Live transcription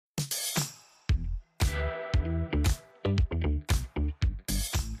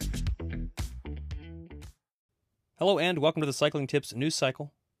Hello and welcome to the Cycling Tips News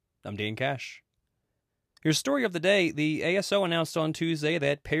Cycle. I'm Dane Cash. Your story of the day: the ASO announced on Tuesday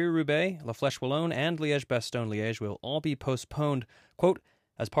that Paris-Roubaix, La Flèche-Wallonne, and Liège-Bastogne-Liège will all be postponed, quote,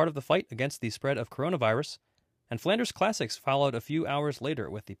 as part of the fight against the spread of coronavirus. And Flanders Classics followed a few hours later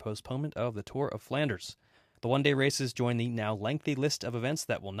with the postponement of the Tour of Flanders. The one-day races join the now lengthy list of events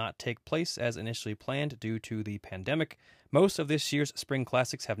that will not take place as initially planned due to the pandemic. Most of this year's Spring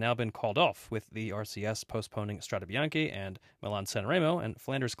Classics have now been called off, with the RCS postponing Strade Bianche and Milan-San Remo, and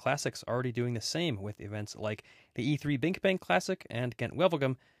Flanders Classics already doing the same with events like the E3 Binkbank Classic and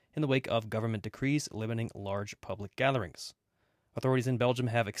Ghent-Wevelgem in the wake of government decrees limiting large public gatherings. Authorities in Belgium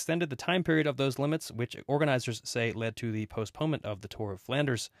have extended the time period of those limits, which organizers say led to the postponement of the Tour of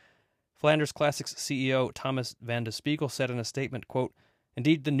Flanders. Flanders Classics CEO Thomas van de Spiegel said in a statement, quote,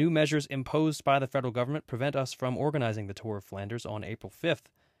 "Indeed, the new measures imposed by the federal government prevent us from organizing the Tour of Flanders on April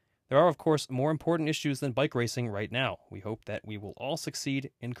 5th. There are, of course, more important issues than bike racing right now. We hope that we will all succeed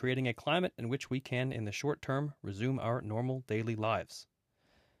in creating a climate in which we can, in the short term, resume our normal daily lives."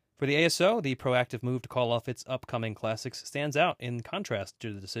 For the ASO, the proactive move to call off its upcoming classics stands out in contrast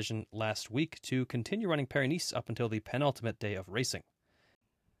to the decision last week to continue running Paris-Nice up until the penultimate day of racing.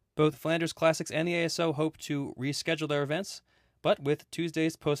 Both Flanders Classics and the ASO hope to reschedule their events, but with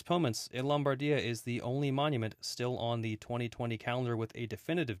Tuesday's postponements, Il Lombardia is the only monument still on the 2020 calendar with a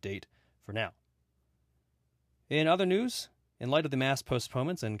definitive date for now. In other news, in light of the mass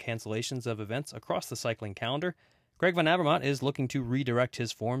postponements and cancellations of events across the cycling calendar, Greg van Avermaet is looking to redirect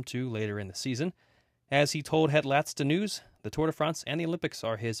his form to later in the season. As he told Het Laatste Nieuws, the Tour de France and the Olympics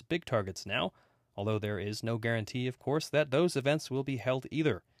are his big targets now, although there is no guarantee, of course, that those events will be held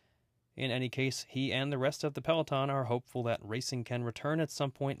either. In any case, he and the rest of the peloton are hopeful that racing can return at some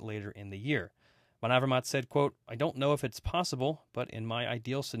point later in the year. Van Avermaet said, quote, "I don't know if it's possible, but in my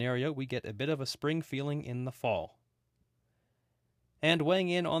ideal scenario, we get a bit of a spring feeling in the fall." And weighing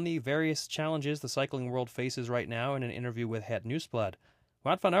in on the various challenges the cycling world faces right now in an interview with Het Nieuwsblad,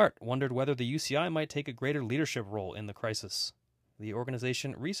 Wout van Aert wondered whether the UCI might take a greater leadership role in the crisis. The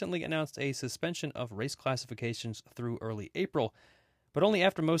organization recently announced a suspension of race classifications through early April, but only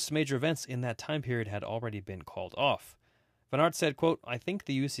after most major events in that time period had already been called off. Van Aert said, quote, "I think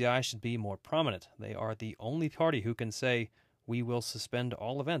the UCI should be more prominent. They are the only party who can say, we will suspend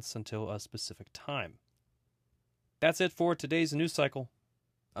all events until a specific time." That's it for today's news cycle.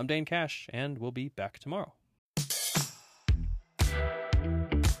 I'm Dane Cash, and we'll be back tomorrow.